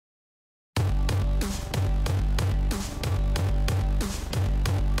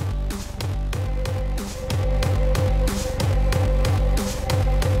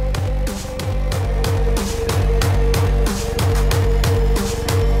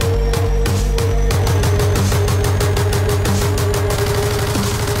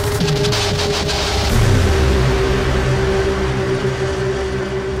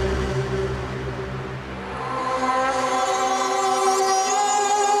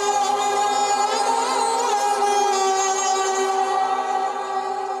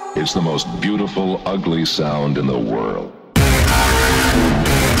It's the most beautiful, ugly sound in the world. Got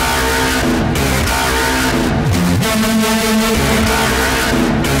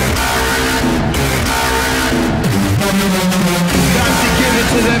to give it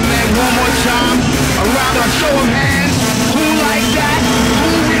to them men one more time. Around our show of hands. Who like that?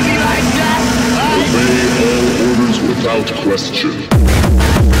 Who really like that? Obey all orders without question.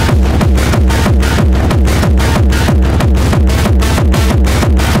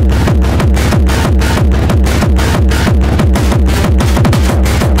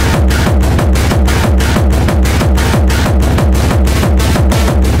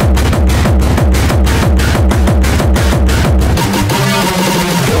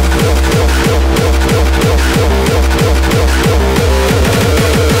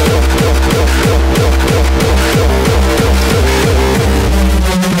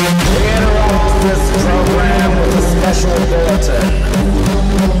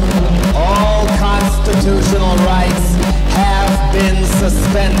 All constitutional rights have been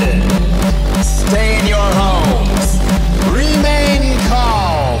suspended. Stay in your homes. Remain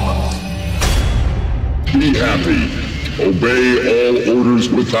calm. Be happy. Obey all orders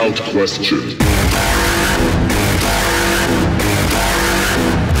without question.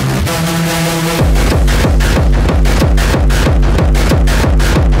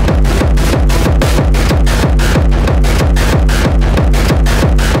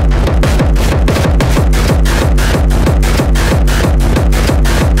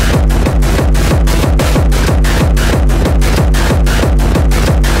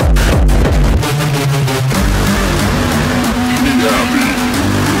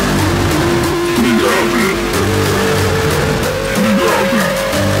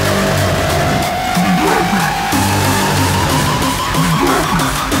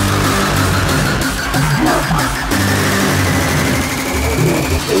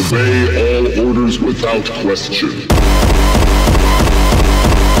 Obey all orders without question.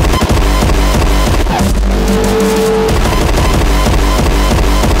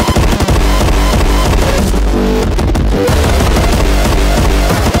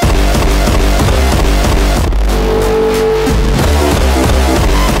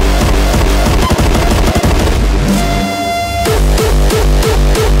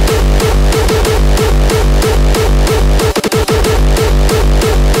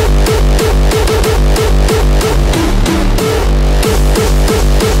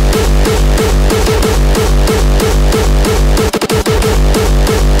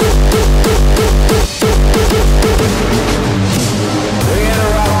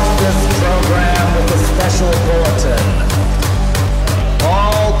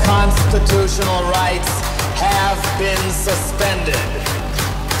 Constitutional rights have been suspended.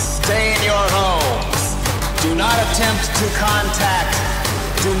 Stay in your homes. Do not attempt to contact.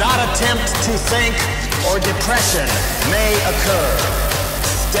 Do not attempt to think, or depression may occur.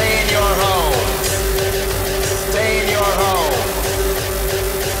 Stay in your homes. Stay in your home.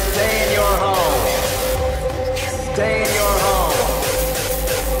 Stay in your home. Stay in your home.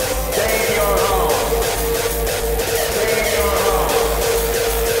 Stay in your home. Stay in your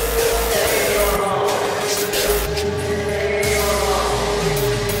home.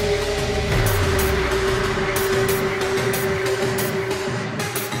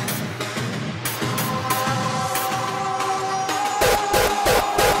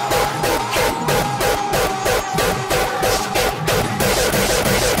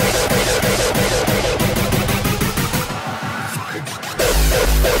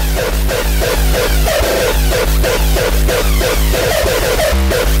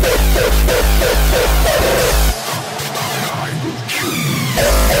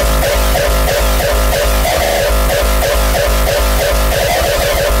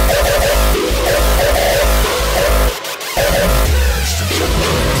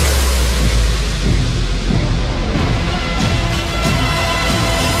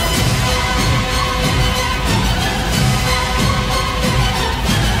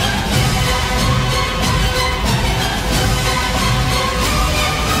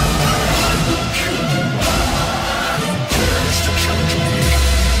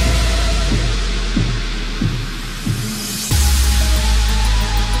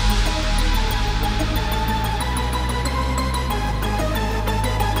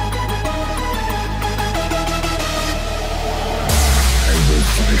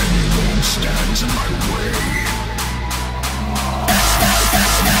 Stands in my way.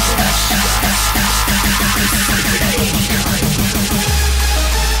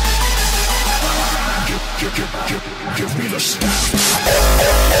 Give me the staff.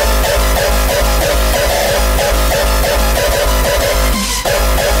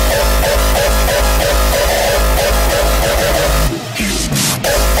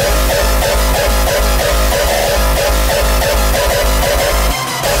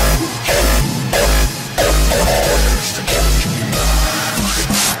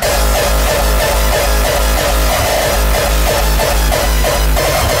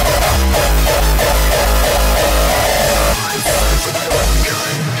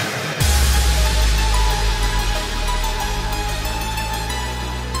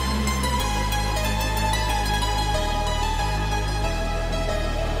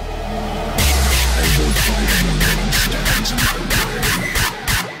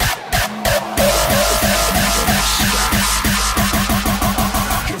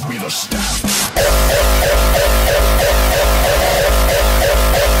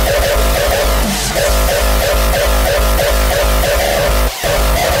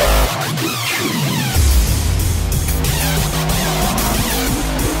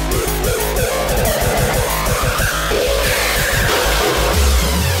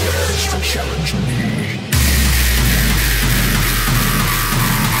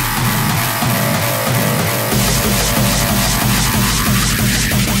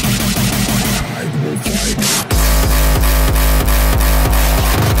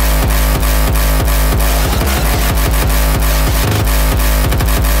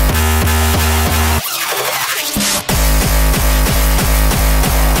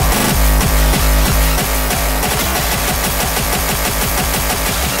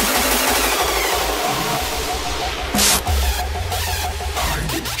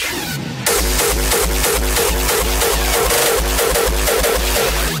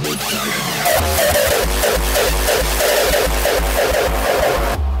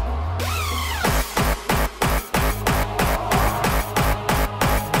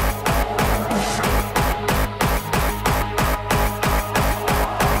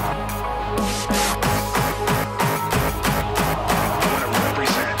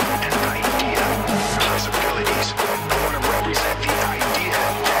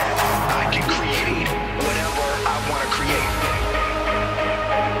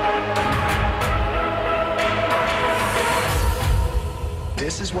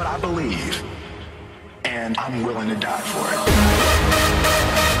 I'm willing to die for it.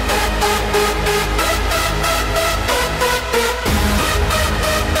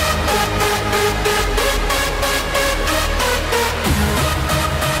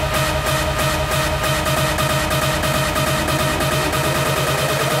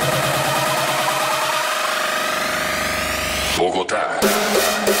 Bogotá.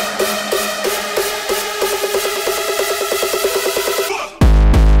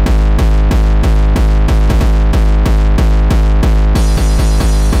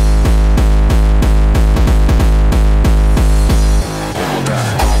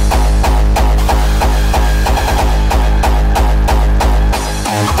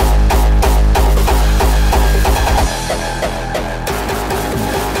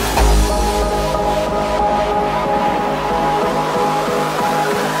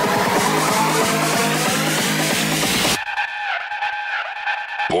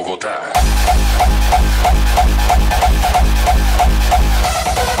 Bogotá.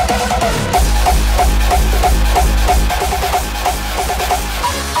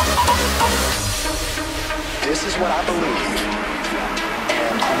 This is what I believe,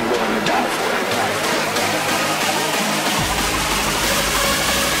 and I'm willing to die for it.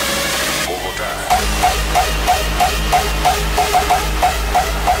 Bogotá.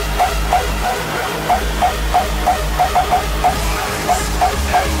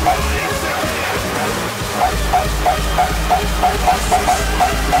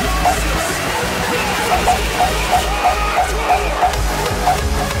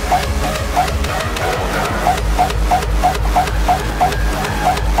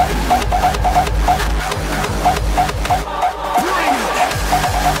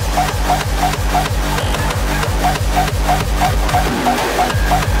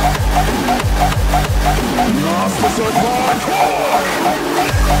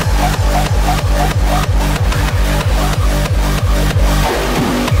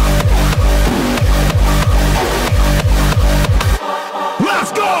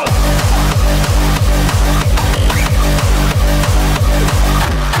 Let's go!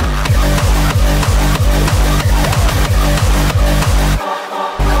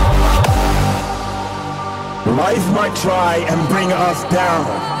 Life might try and bring us down,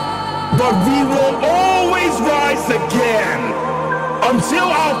 but we will always rise again until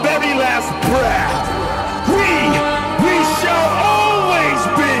our very last breath. We shall always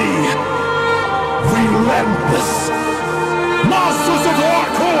be relentless. Monsters of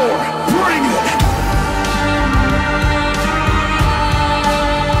hardcore, bring it!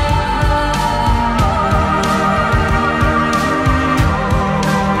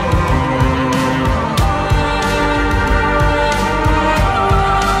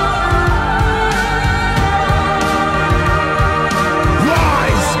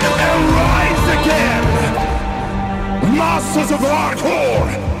 Monsters of hardcore!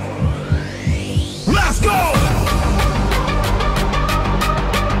 Let's go!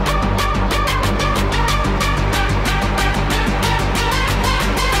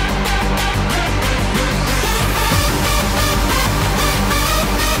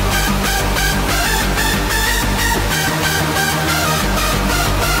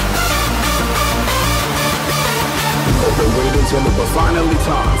 Wait until it was finally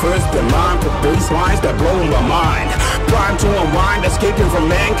time. First in line for bass lines that blow my mind. Prime to unwind, escaping from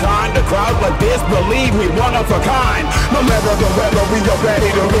mankind. A crowd like this, believe me, one of a kind. No matter the weather, we are ready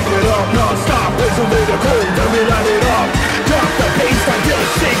to read it up. Non-stop, whistle with the cold, then we light it up. Drop the bass until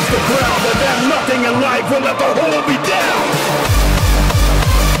it shakes the ground, and then nothing in life will let the whole be down.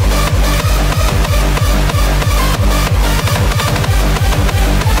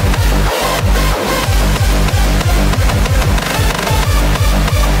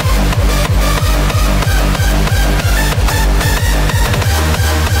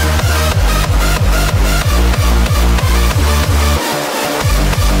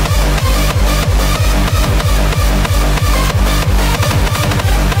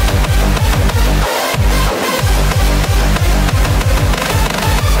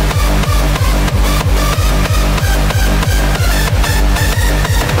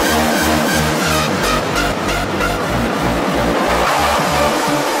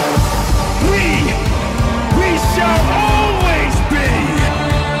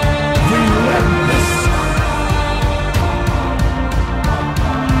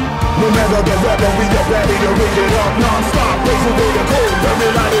 The weather, we are ready to read it up. Non-stop, racing through the cold, then we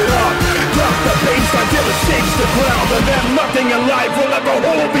light it up. Drop the bass until it shakes the ground, and then nothing in life will let the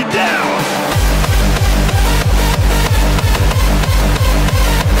whole be down.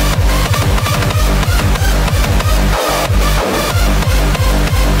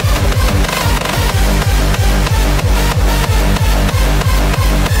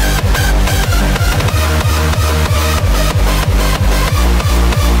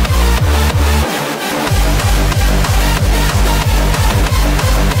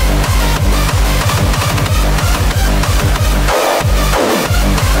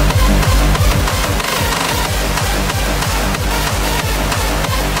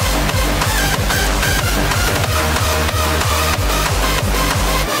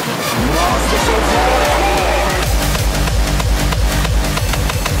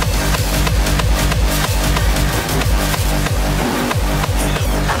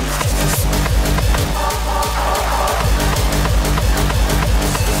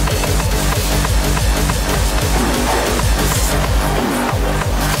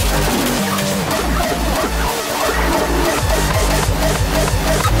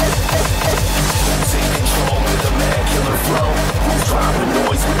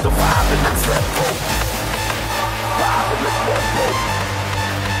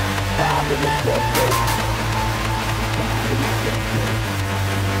 This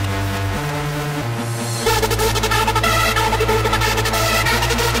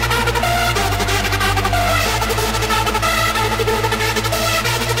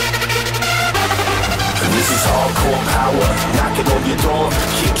is hardcore power, knocking on your door.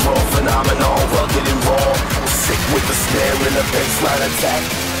 Kick drum phenomenon, rugged and raw. Sick with the snare and the baseline attack.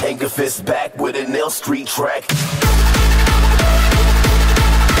 ANGERFIST back with an ill street track.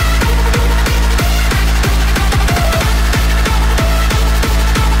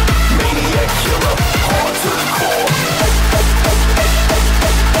 Maniac killer, hard to the core.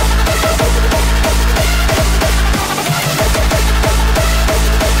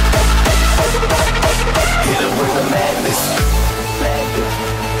 Hit it with the madness.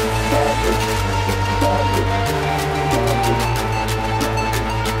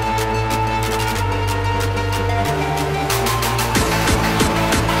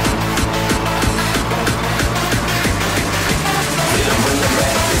 Hit it with the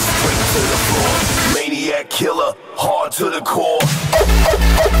madness. Straight to the floor. Maniac killer, hard to the core.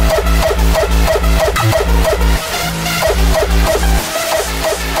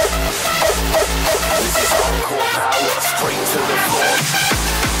 This is hardcore power, straight to the floor.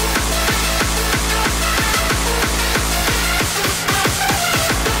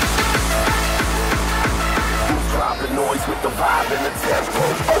 Drop the noise with the vibe and the tempo.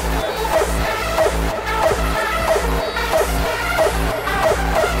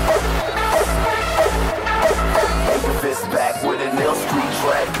 ANGERFIST back with an ill street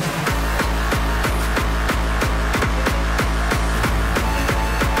track.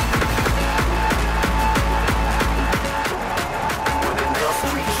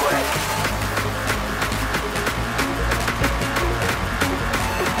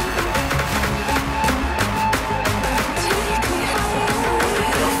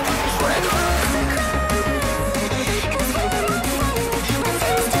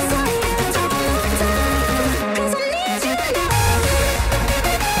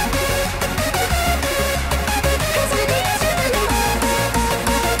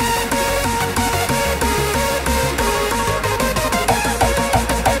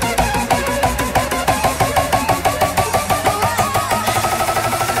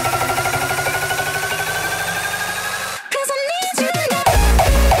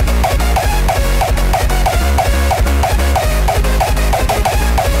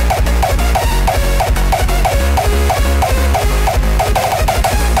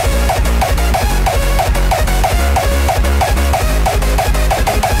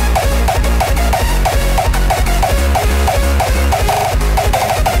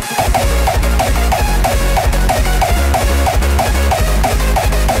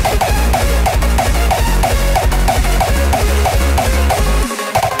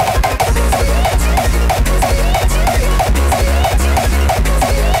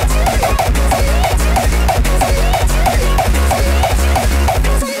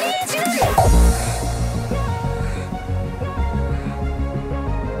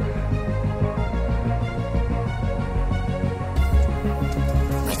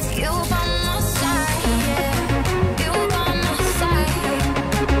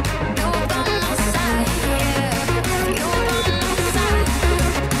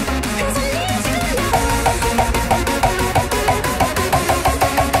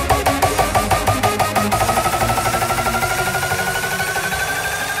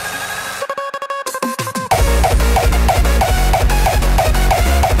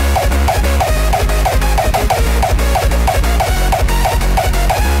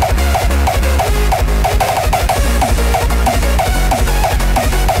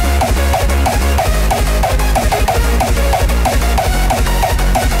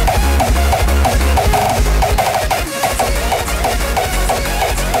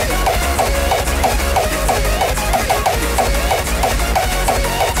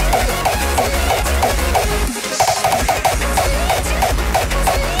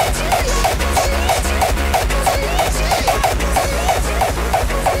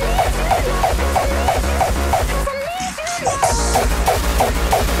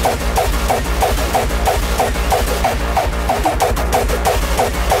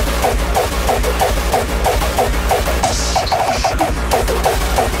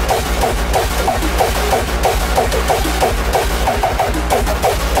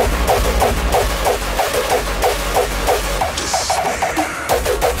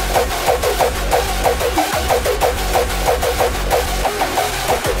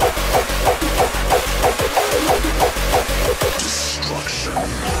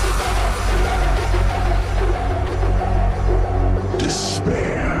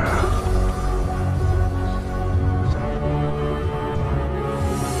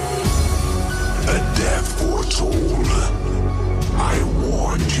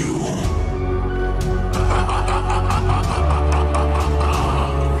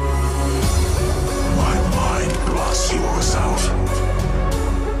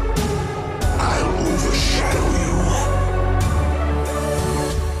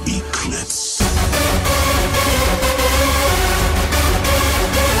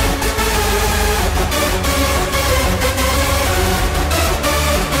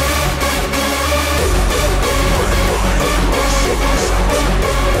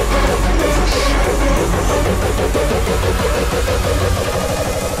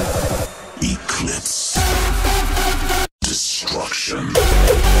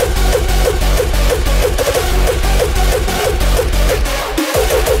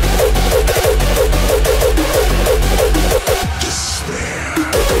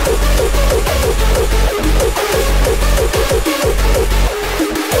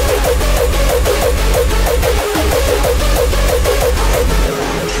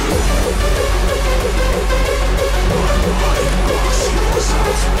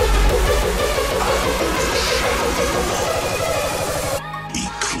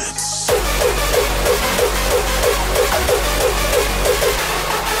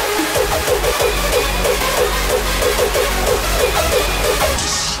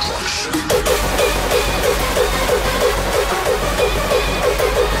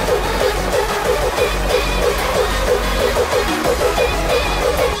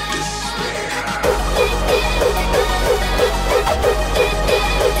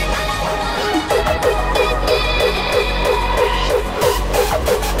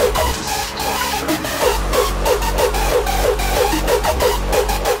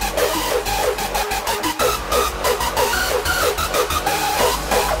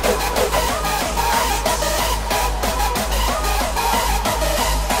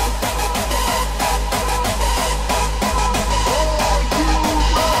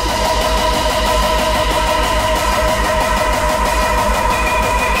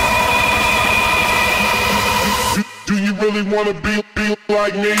 really wanna be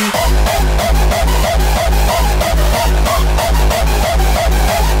like me?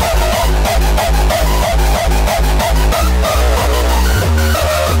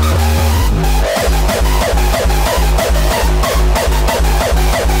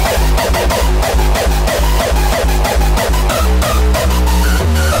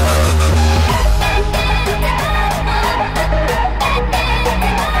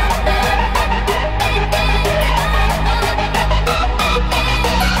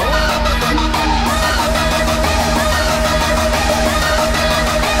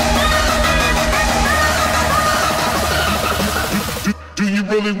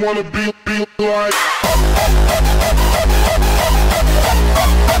 Really wanna be like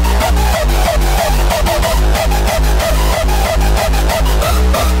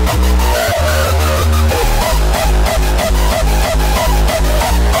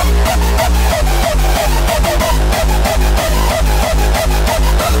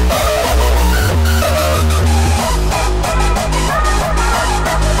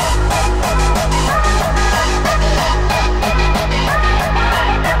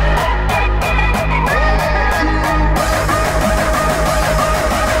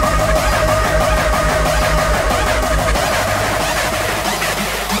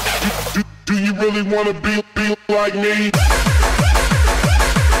really wanna be like me?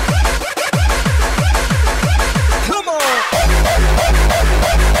 Come on!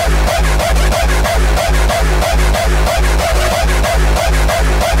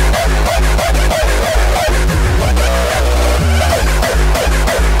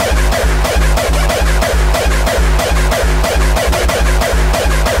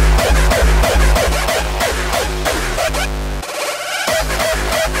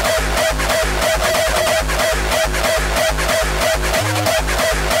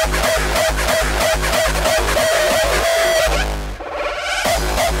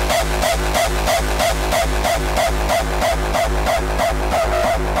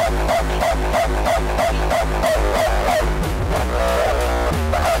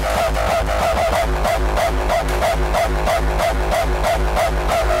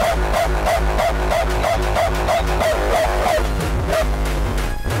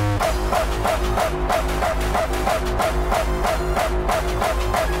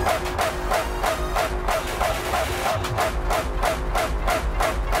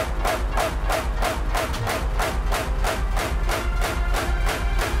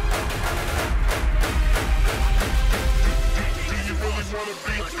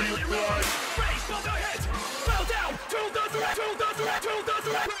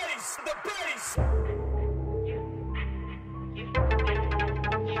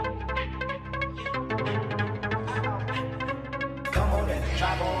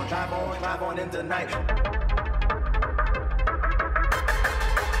 Drive on into night.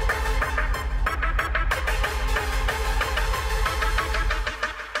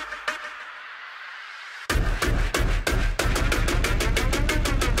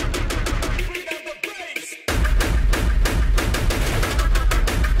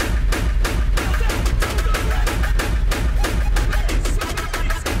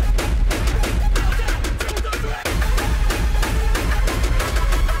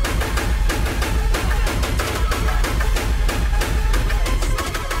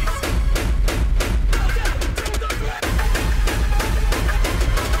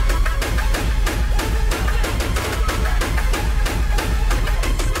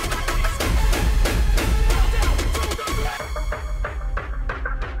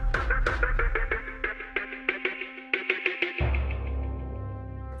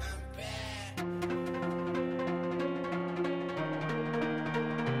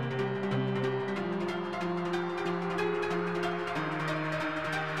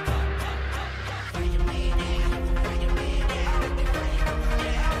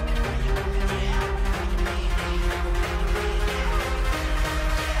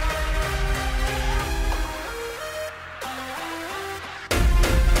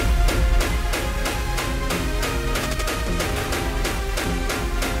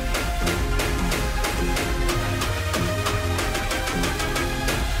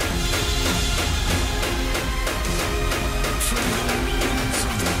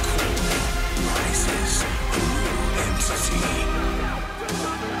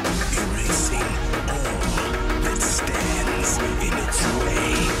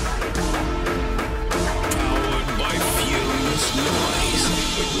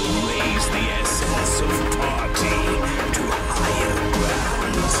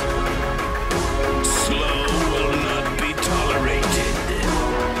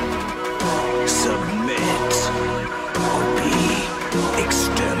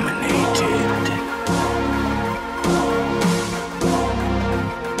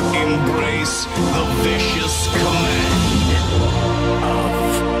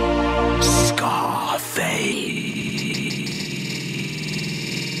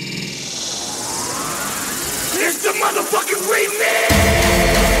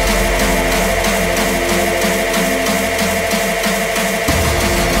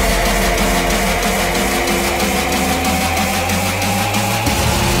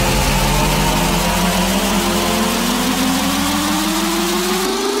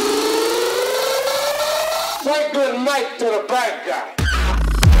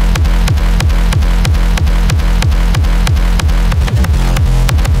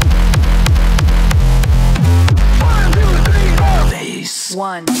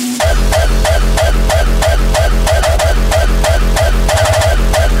 1. Hey,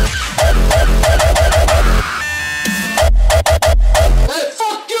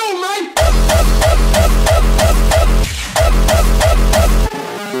 fuck you, man!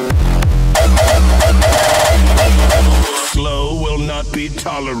 Slow will not be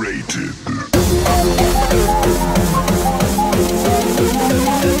tolerated.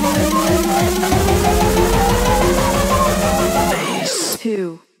 Phase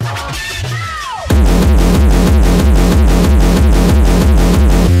 2.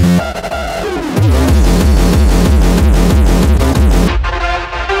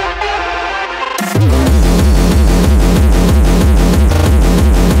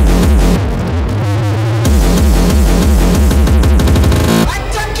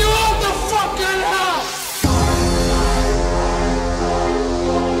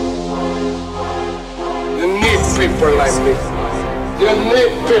 People like me. You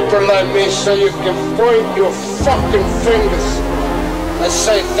need people like me so you can point your fucking fingers and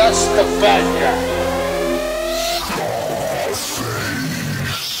say that's the bad guy.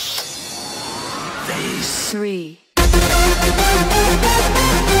 Phase 3.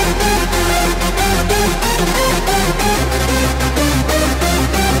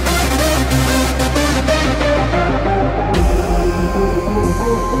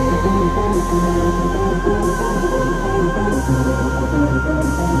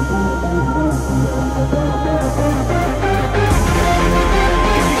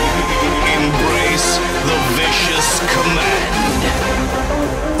 Embrace the vicious command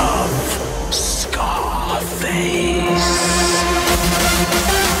of Scarface.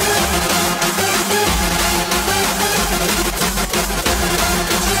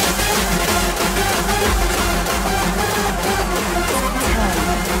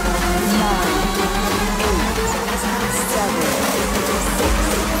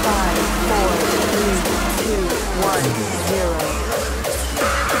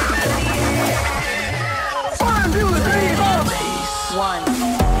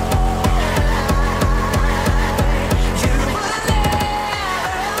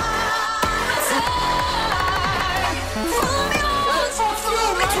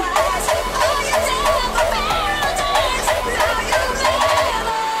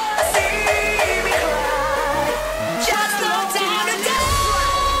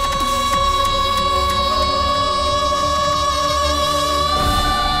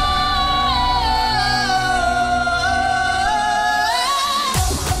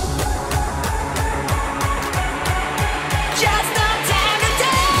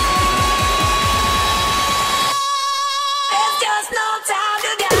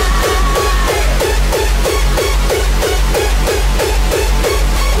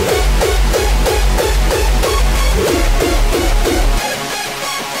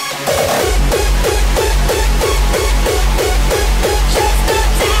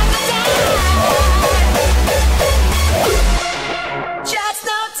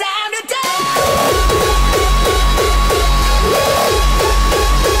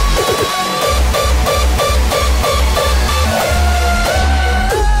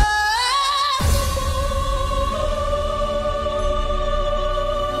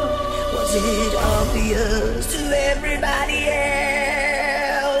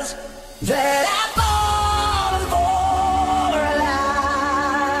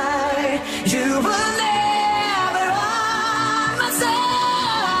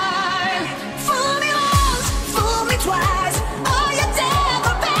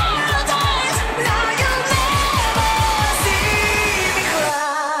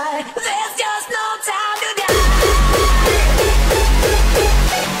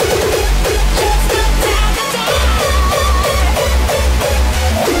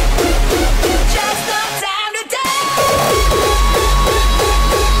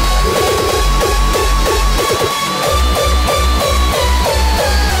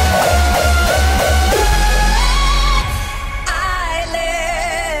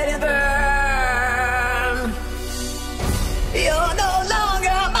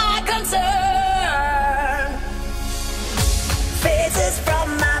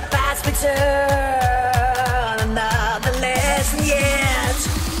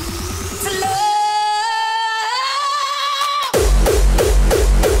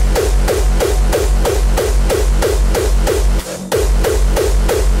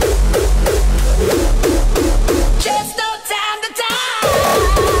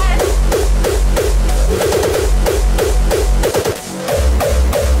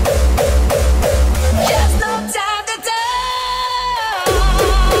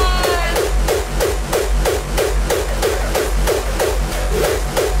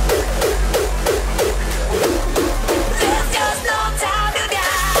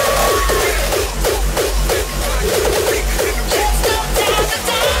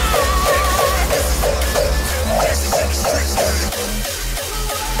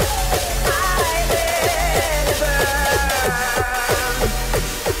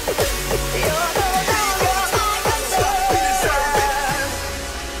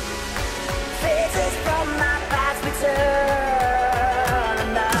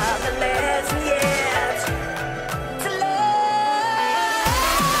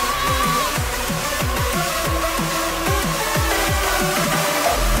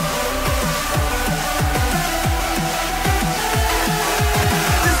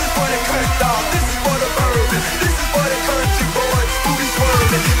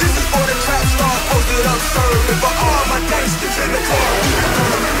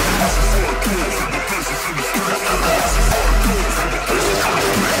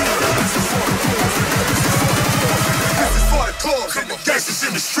 gangsters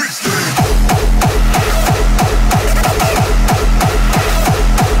in the streets.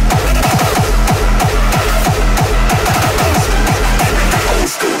 Old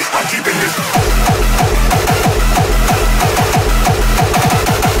school, I'm keeping this.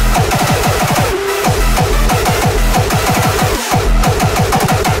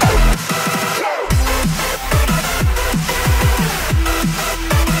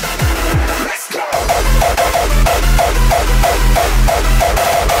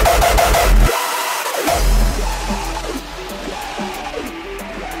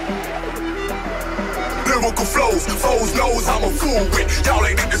 Lyrical flows, foes knows I'm a fool with. Y'all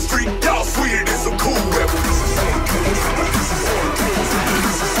ain't in the street, y'all sweeter than some cool whip.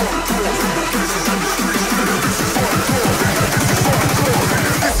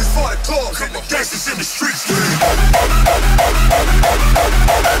 This is for the clubs and the gangsters in the streets.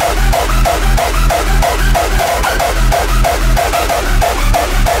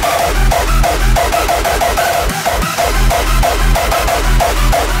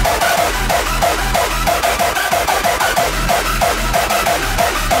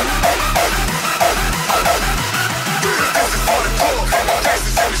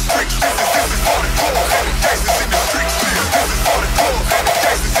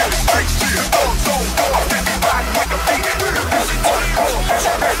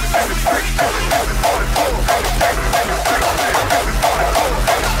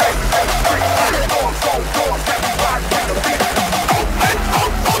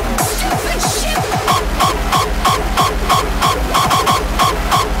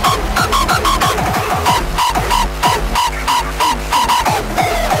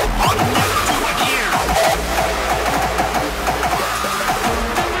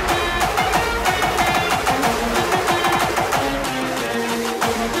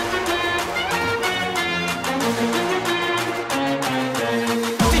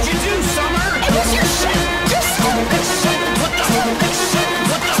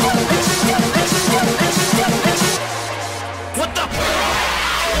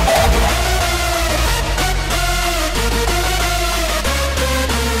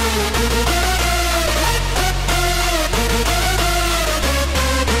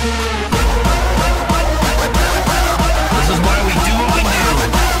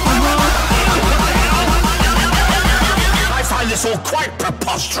 This all quite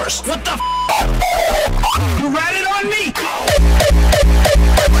preposterous. What the f***? You ratted on me?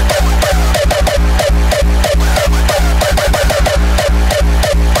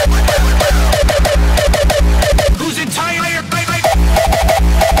 Who's entire?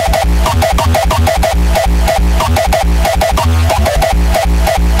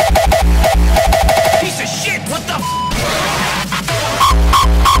 Piece of shit, what the f***?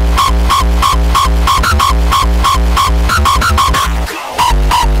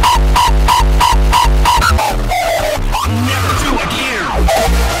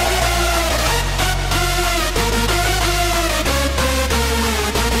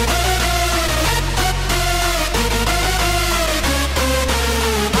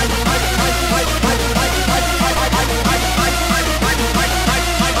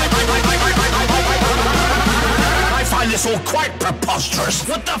 This all quite preposterous.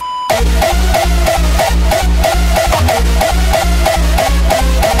 What the f***?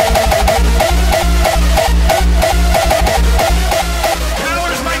 Now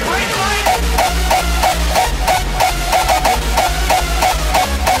where's my brake light?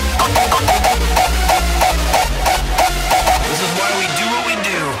 This is why we do what we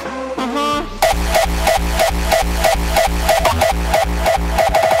do.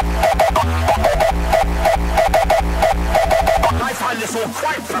 I find this all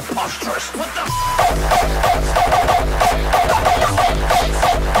quite preposterous. What the f***?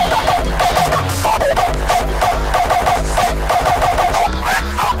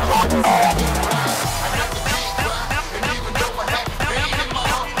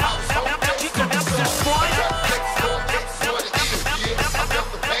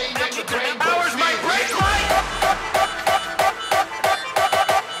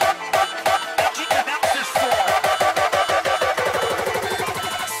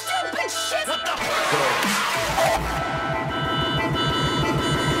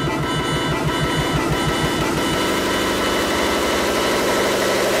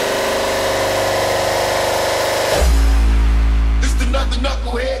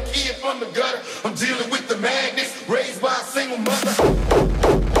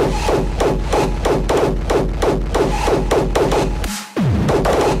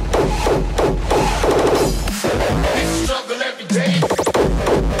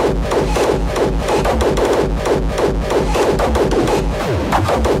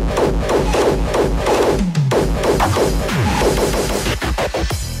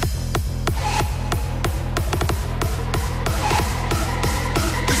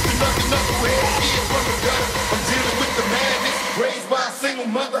 single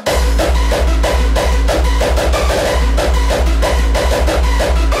mother.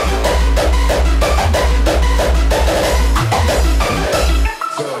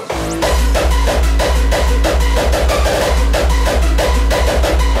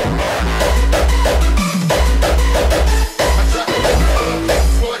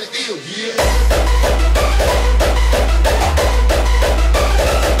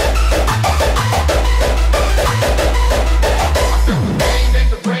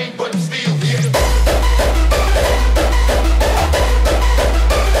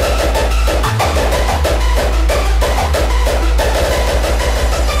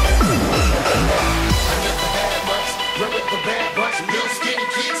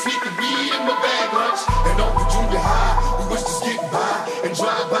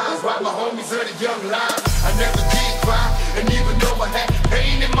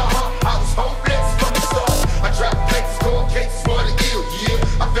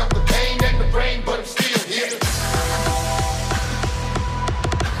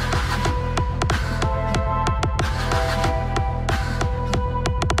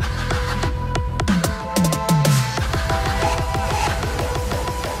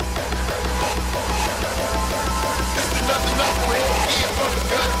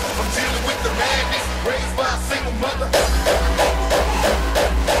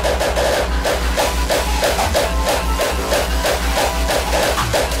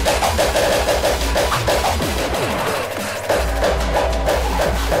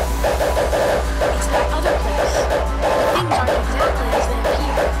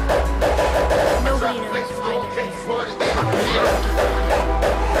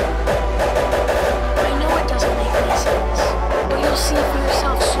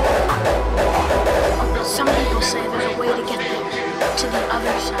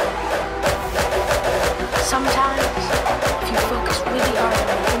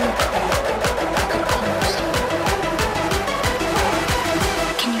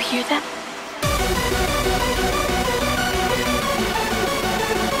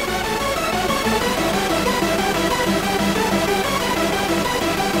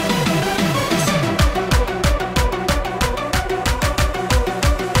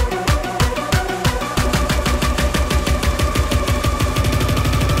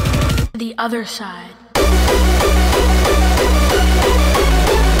 Other side.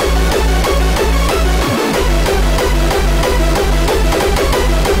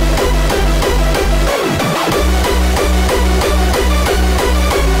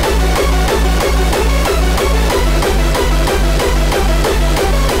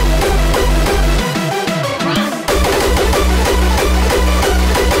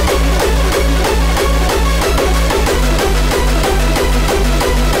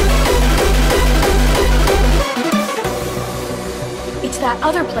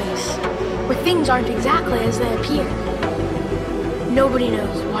 Other place, where things aren't exactly as they appear. Nobody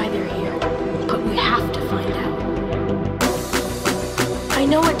knows why they're here, but we have to find out. I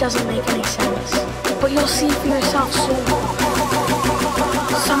know it doesn't make any sense, but you'll see for yourself soon.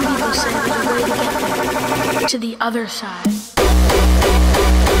 Some people say there's a way to get there, to the other side.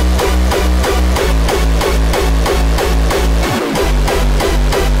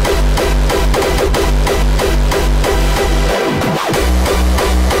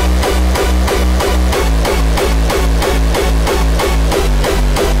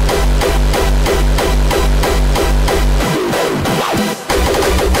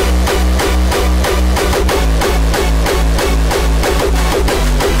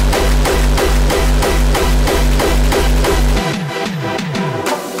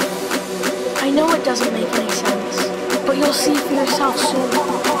 Doesn't make any sense, but you'll see for yourself soon.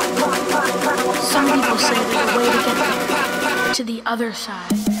 Some people say there's a way to get there, to the other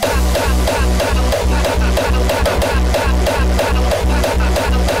side.